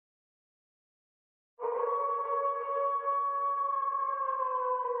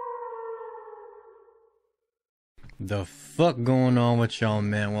The fuck going on with y'all,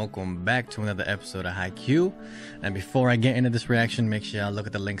 man? Welcome back to another episode of Haikyuu. And before I get into this reaction, make sure y'all look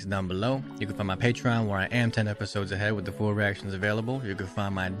at the links down below. You can find my Patreon, where I am 10 episodes ahead with the full reactions available. You can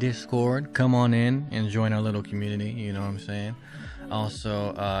find my Discord. Come on in and join our little community, you know what I'm saying?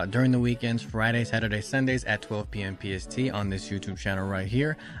 Also, during the weekends, Friday, Saturday, Sundays at 12 p.m. PST on this YouTube channel right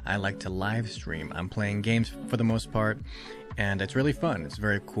here, I like to live stream. I'm playing games for the most part, and it's really fun. It's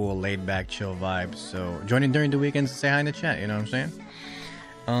very cool, laid back, chill vibes. So join in during the weekends and say hi in the chat, you know what I'm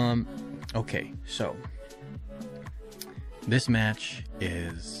saying? Okay, so this match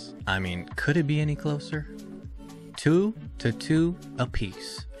is, I mean, could it be any closer? 2-2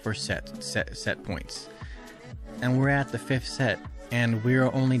 apiece for set points. And we're at the 5th set, and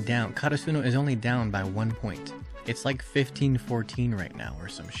we're only down. Karasuno is only down by 1 point. It's like 15-14 right now or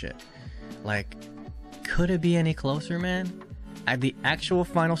some shit. Like, could it be any closer, man? At the actual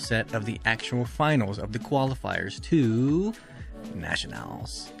final set of the actual finals of the qualifiers to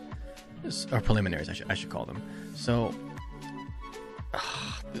nationals, or preliminaries, I should call them. So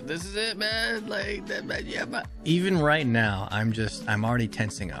this is it, man. Like that, yeah. But even right now, I'm already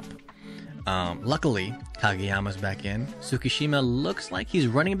tensing up. Luckily, Kageyama's back in. Tsukishima looks like he's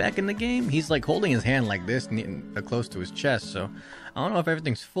running back in the game. He's like holding his hand like this, close to his chest. So I don't know if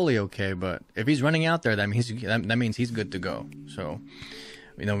everything's fully okay, but if he's running out there, that means he's good to go. So,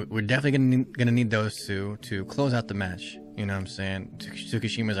 you know, we're definitely gonna need those two to close out the match. You know what I'm saying?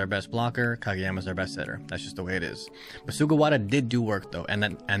 Tsukishima's our best blocker, Kageyama's our best setter. That's just the way it is. But Sugawara did do work though, and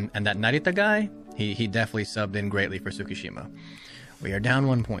that Narita guy, he definitely subbed in greatly for Tsukishima. We are down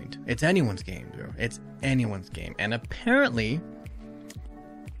 1 point. It's anyone's game, bro. It's anyone's game. And apparently,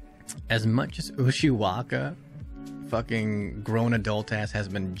 as much as Ushiwaka, fucking grown adult ass, has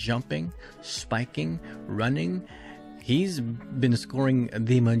been jumping, spiking, running, he's been scoring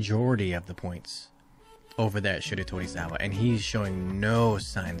the majority of the points over there at Shiratorizawa, and he's showing no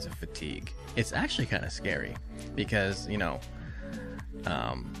signs of fatigue. It's actually kind of scary because, you know,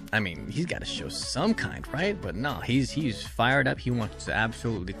 I mean, he's got to show some kind, right? But no, he's fired up. He wants to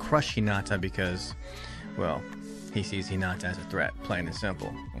absolutely crush Hinata because, well, he sees Hinata as a threat, plain and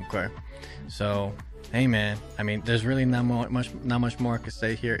simple. Okay, so hey, man. I mean, there's really not much more I could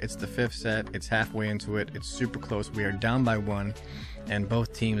say here. It's the 5th set. It's halfway into it. It's super close. We are down by 1, and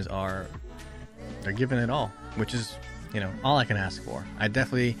both teams they're giving it all, which is, you know, all I can ask for. I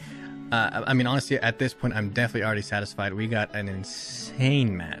definitely. I mean, honestly, at this point, I'm definitely already satisfied. We got an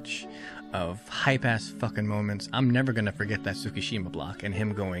insane match of hype-ass fucking moments. I'm never gonna forget that Tsukishima block and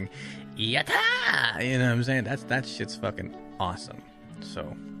him going, "Yatta!" You know what I'm saying? That shit's fucking awesome.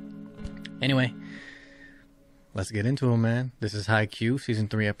 So, anyway, let's get into it, man. This is Haikyuu, Season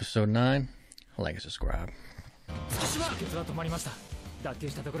 3, Episode 9. Like and subscribe.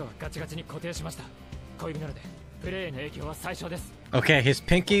 Okay, his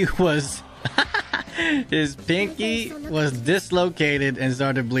pinky was dislocated and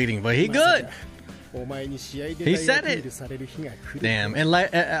started bleeding, but he good. He said it. Damn, and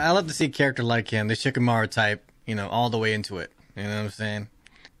like, I love to see a character like him, the Shikamaru type, you know, all the way into it. You know what I'm saying?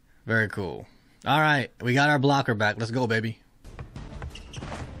 Very cool. All right, we got our blocker back. Let's go, baby.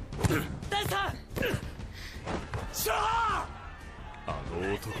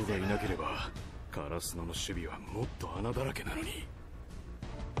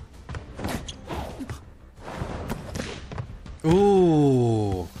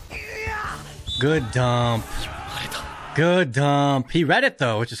 Ooh, good dump. Good dump. He read it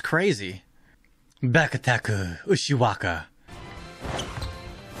though, which is crazy. Back attack, Ushiwaka.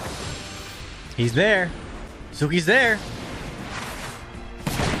 He's there. Suki's there.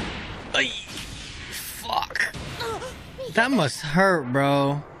 Ay, fuck. That must hurt,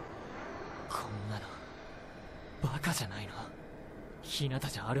 bro.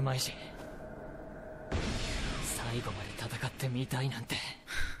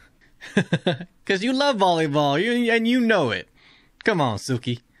 Cause you love volleyball, and you know it. Come on,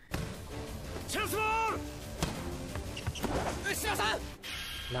 Suki.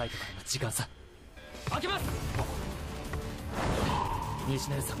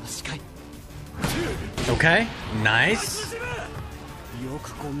 Okay, nice.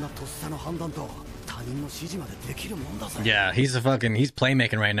 Yeah, he's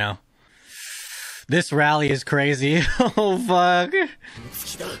playmaking right now. This rally is crazy. Oh fuck.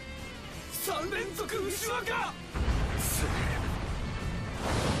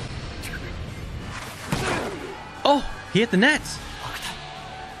 Oh, he hit the net.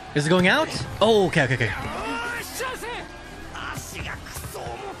 Is it going out? Oh, okay.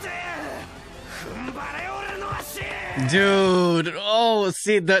 Dude, oh,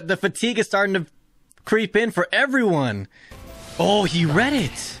 see, the fatigue is starting to creep in for everyone. Oh, he read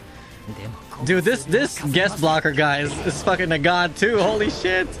it. Dude, this guest blocker guy is fucking a god too. Holy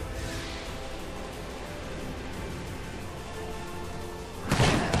shit.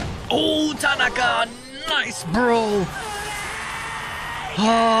 Oh, Tanaka. Nice, bro.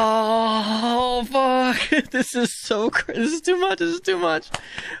 Oh, fuck. This is so crazy. This is too much. This is too much.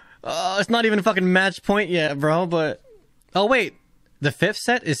 It's not even a fucking match point yet, bro, but... Oh, wait. The fifth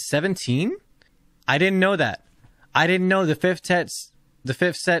set is 17? I didn't know that. I didn't know the fifth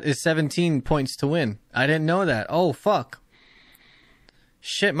set is 17 points to win. I didn't know that. Oh, fuck.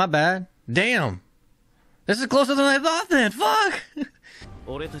 Shit, my bad. Damn. This is closer than I thought then. Fuck.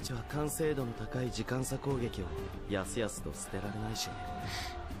 俺たちは完成度の高い時間差攻撃をやすやすと捨てられないし、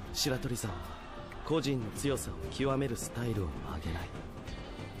白鳥さんは個人の強さを極めるスタイルを曲げない。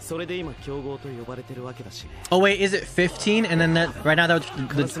それで今強豪と呼ばれてるわけだし。Oh wait, is it 15 and then right now they're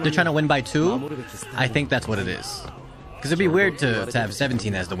trying to win by 2? I think that's what it is. Because it'd be weird to have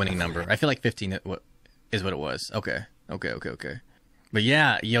 17 as the winning number. I feel like 15 is what it was. Okay. But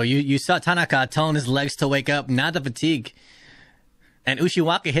yeah, yo, you saw Tanaka telling his legs to wake up, not the fatigue. And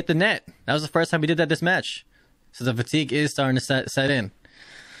Ushiwaka hit the net. That was the first time he did that this match. So the fatigue is starting to set in.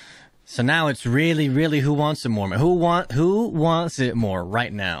 So now it's really who wants it more, man. Who wants it more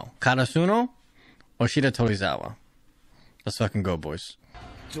right now? Karasuno or Shida Torizawa? Let's fucking go, boys.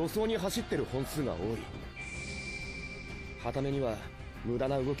 助走に走ってる本数が多い。傍目には無駄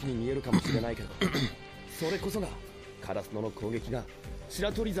な動きに見えるかもしれないけど、それこそがカラスノの攻撃が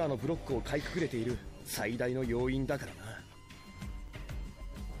白鳥沢のブロックをかいくぐれている最大の要因だからな。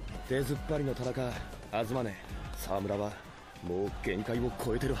出ずっぱりの田中、東根、沢村はもう限界を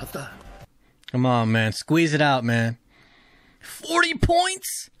超えてるはずだ。Come on, man. Squeeze it out, man. 40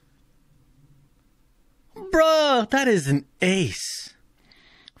 points? Bro, that is an ace.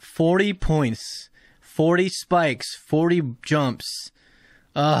 40 points. 40 spikes. 40 jumps.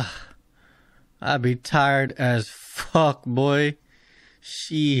 Ugh. I'd be tired as fuck, boy.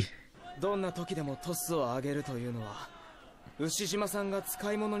 She. どんな時でもトスを上げるというのは、牛島さんが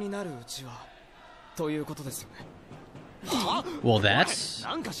使い物になるうちは、ということですよね。Well, that's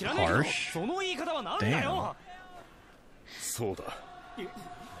harsh. Damn.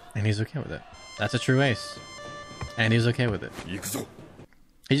 And he's okay with it. That's a true ace. And he's okay with it.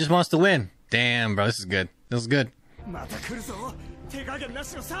 He just wants to win. Damn, bro, this is good. This is good.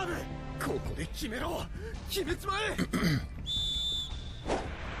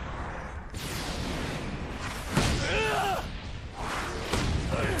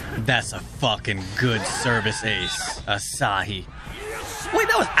 That's a fucking good service ace. Asahi. Wait,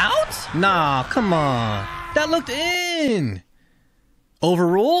 that was out? Nah, come on. That looked in.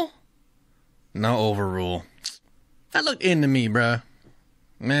 Overrule? No overrule. That looked in to me, bruh.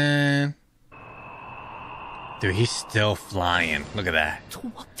 Man. Dude, he's still flying. Look at that.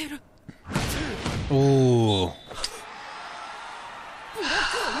 Ooh.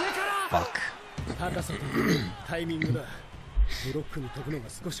 Fuck. ブロックに飛ぶのが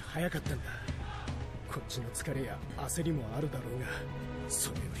少し早かったんだ。こっちの疲れや焦りもあるだろうが、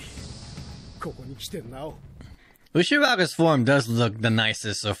それよりここに来てなお。Ushiwaka's form does look the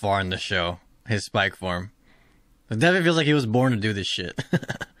nicest so far in the show. His spike form. It definitely feels like he was born to do this shit.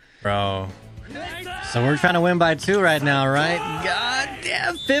 Bro. So we're trying to win by 2 right now, right? God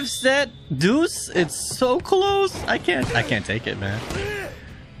damn, 5th set. Deuce, it's so close. I can't take it, man.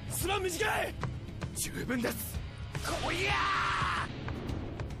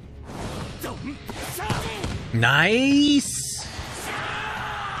 Nice.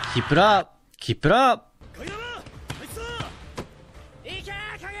 Keep it up. Keep it up.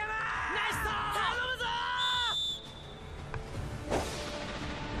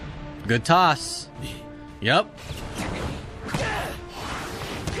 Good toss. Yep.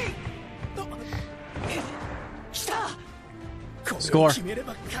 Score.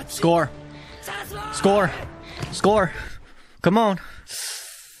 Score. Score. Score. Come on.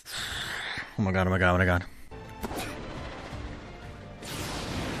 Oh my god, oh my god, oh my god.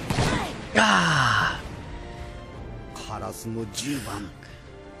 Ah!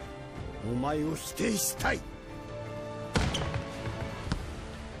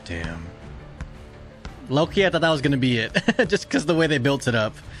 Damn. Low-key, I thought that was gonna be it. Just because the way they built it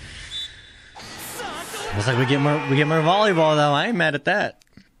up. Looks like we get more volleyball though. I ain't mad at that.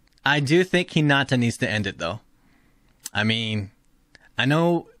 I do think Hinata needs to end it though. I mean, I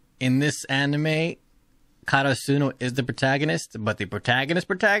know in this anime, Karasuno is the protagonist, but the protagonist,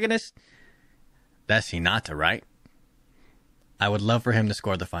 that's Hinata, right? I would love for him to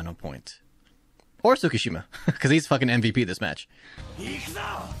score the final point. Or Tsukishima, because he's fucking MVP this match.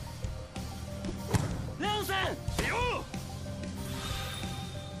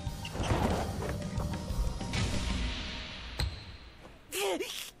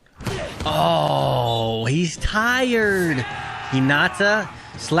 Oh, he's tired. Hinata,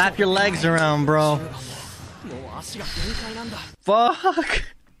 slap your legs around, bro. Fuck.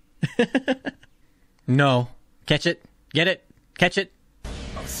 No. Catch it. Get it. Catch it.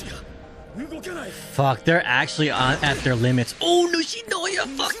 Fuck, they're actually at their limits. Oh, Nishinoya,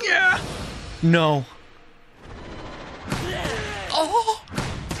 fuck yeah. No. Oh.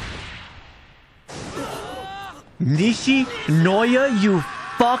 Nishinoya, you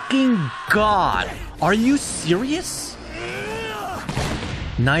fucking god. Are you serious?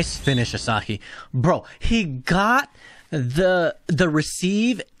 Nice finish, Asahi. Bro, he got the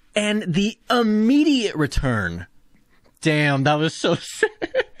receive and the immediate return. Damn, that was so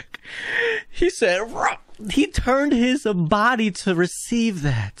sick. He said, he turned his body to receive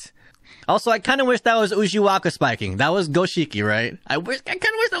that. Also, I kind of wish that was Ushiwaka spiking. That was Goshiki, right? I kind of wish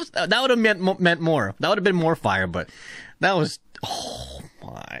that would have meant more. That would have been more fire, but that was, oh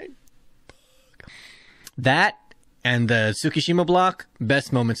my. That and the Tsukishima block,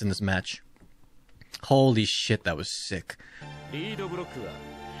 best moments in this match. Holy shit, that was sick.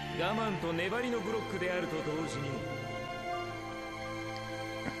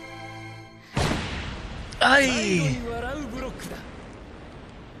 Aye.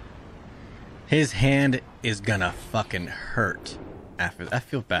 His hand is gonna fucking hurt after. I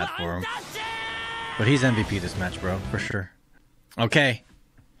feel bad for him. But he's MVP this match, bro, for sure. Okay.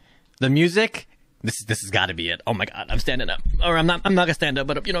 The music, this has got to be it. Oh my god, I'm standing up. Or I'm not gonna stand up,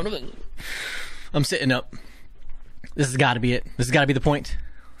 but you know, I'm sitting up. This has got to be it. This has got to be the point.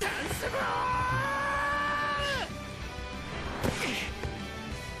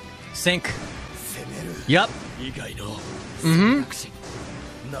 Sync. Yup.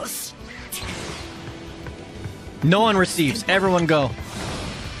 No one receives. Everyone go.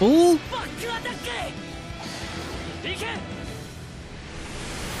 Ooh.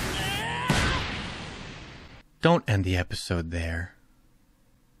 Don't end the episode there.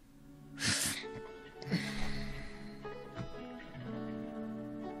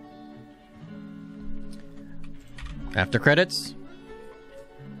 After credits.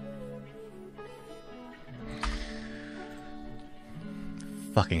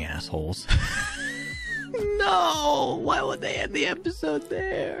 Fucking assholes. No! Why would they end the episode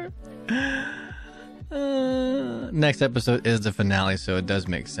there? Next episode is the finale, so it does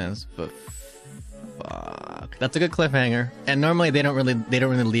make sense. But fuck, that's a good cliffhanger. And normally they don't really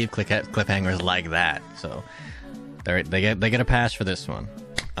leave cliffhangers like that. So they get a pass for this one.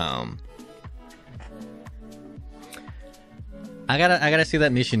 I gotta see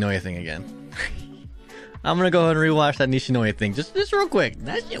that Nishinoya thing again. I'm gonna go ahead and rewatch that Nishinoya thing just real quick.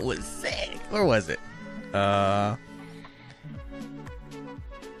 That shit was sick. Where was it? That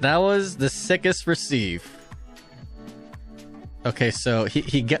was the sickest receive. Okay, so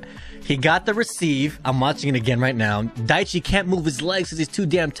he got the receive. I'm watching it again right now. Daichi can't move his legs because he's too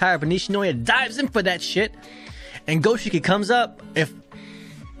damn tired, but Nishinoya dives in for that shit. And Goshiki comes up and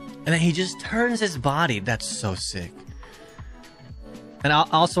then he just turns his body. That's so sick. And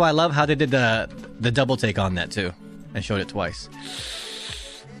also, I love how they did the double take on that too, and showed it twice.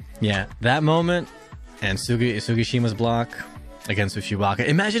 Yeah, that moment and Sugishima's block against Ushiwaka.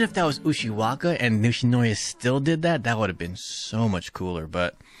 Imagine if that was Ushiwaka and Nishinoya still did that. That would have been so much cooler.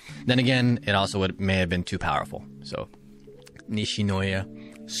 But then again, it also may have been too powerful. So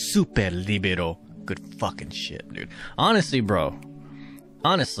Nishinoya, super libero, good fucking shit, dude. Honestly, bro.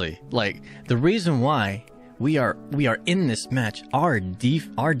 Honestly, like the reason why we are in this match, our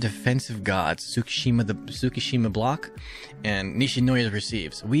defensive gods, Tsukishima block and Nishinoya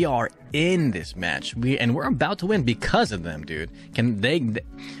receives. We are in this match. We're about to win because of them, dude.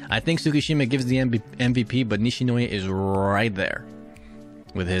 I think Tsukishima gives the MVP, but Nishinoya is right there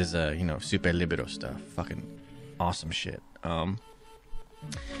with his super libero stuff. Fucking awesome shit.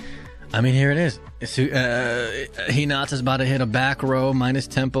 I mean, here it is. Hinata's about to hit a back row minus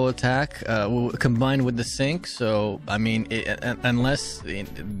tempo attack combined with the sync. So, I mean, unless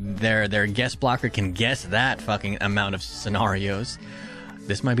their guest blocker can guess that fucking amount of scenarios,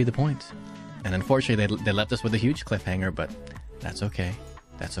 this might be the point. And unfortunately, they left us with a huge cliffhanger, but that's okay.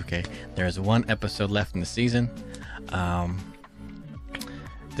 That's okay. There's one episode left in the season.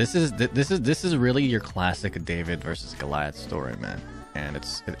 This is really your classic David versus Goliath story, man. And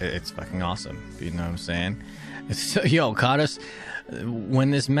it's fucking awesome. You know what I'm saying? Yo, Karasuno,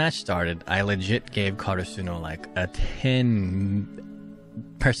 when this match started, I legit gave Karasuno like a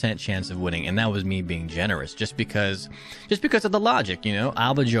 10% chance of winning, and that was me being generous, just because of the logic, you know.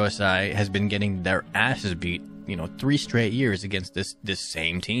 Alba Josai has been getting their asses beat, 3 straight years against this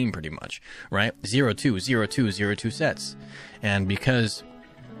same team, pretty much, right? 0-2, 0-2, 0-2 sets. And because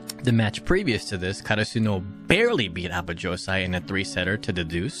the match previous to this, Karasuno barely beat Abajosai in a 3-setter to the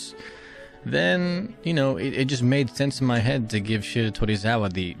deuce, then, it just made sense in my head to give Shida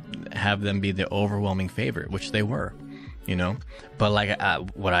Torizawa have them be the overwhelming favorite, which they were, But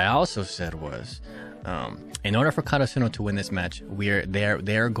what I also said was, in order for Karasuno to win this match,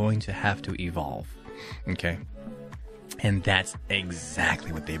 they're going to have to evolve, okay? And that's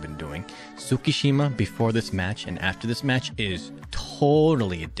exactly what they've been doing. Tsukishima, before this match and after this match, is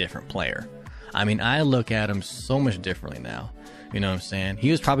totally a different player. I mean, I look at him so much differently now. You know what I'm saying?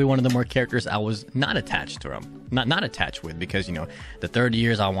 He was probably one of the more characters I was not attached to him. Not attached with, because, the third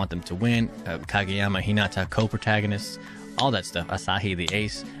years I want them to win. Kageyama, Hinata, co-protagonists, all that stuff. Asahi, the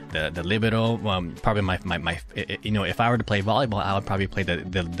ace, the libero. Probably my if I were to play volleyball, I would probably play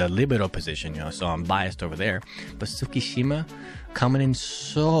the libero position, so I'm biased over there. But Tsukishima coming in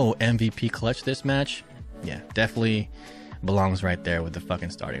so MVP clutch this match, yeah, definitely belongs right there with the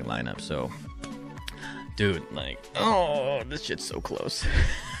fucking starting lineup. So, dude, this shit's so close.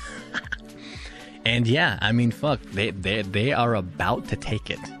 And yeah, I mean, fuck, they are about to take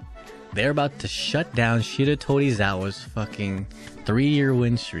it. They're about to shut down Shida Torizawa's fucking 3-year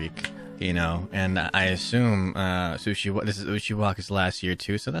win streak, and I assume this is Ushiwaka's last year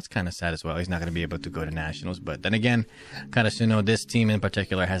too, so that's kind of sad as well. He's not going to be able to go to nationals, but then again, Karasuno, this team in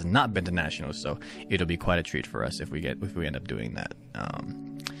particular, has not been to nationals, so it'll be quite a treat for us if we end up doing that.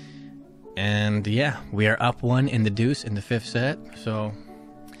 And yeah, we are up 1 in the deuce in the 5th set, so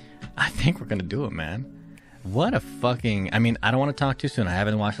I think we're gonna do it, man. What a fucking... I mean, I don't want to talk too soon. I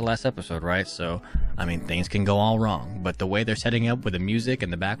haven't watched the last episode, right? So, I mean, things can go all wrong. But the way they're setting up with the music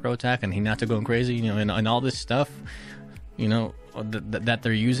and the back row attack and Hinata going crazy, and all this stuff, that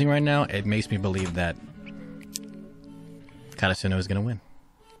they're using right now, it makes me believe that Karasuno is going to win.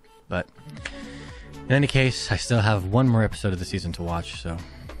 But, in any case, I still have 1 more episode of the season to watch, so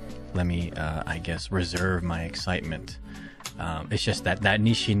let me, I guess, reserve my excitement. It's just that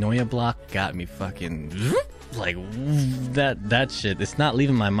Nishinoya block got me fucking that shit. It's not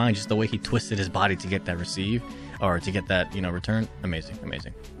leaving my mind. Just the way he twisted his body to get that receive, or to get that return.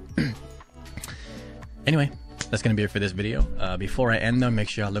 Amazing. Anyway, that's gonna be it for this video. Before I end though, make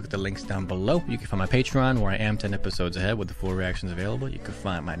sure I look at the links down below. You can find my Patreon, where I am 10 episodes ahead with the full reactions available. You can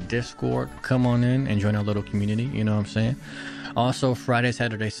find my Discord. Come on in and join our little community. You know what I'm saying? Also, Friday,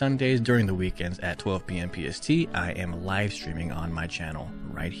 Saturday, Sundays, during the weekends at 12 p.m. PST, I am live streaming on my channel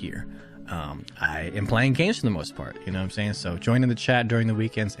right here. I am playing games for the most part, you know what I'm saying? So join in the chat during the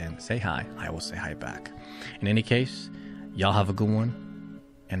weekends and say hi. I will say hi back. In any case, y'all have a good one,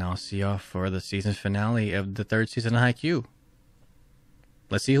 and I'll see y'all for the season finale of the 3rd season of Haikyuu.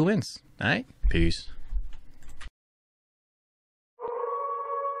 Let's see who wins. All right? Peace.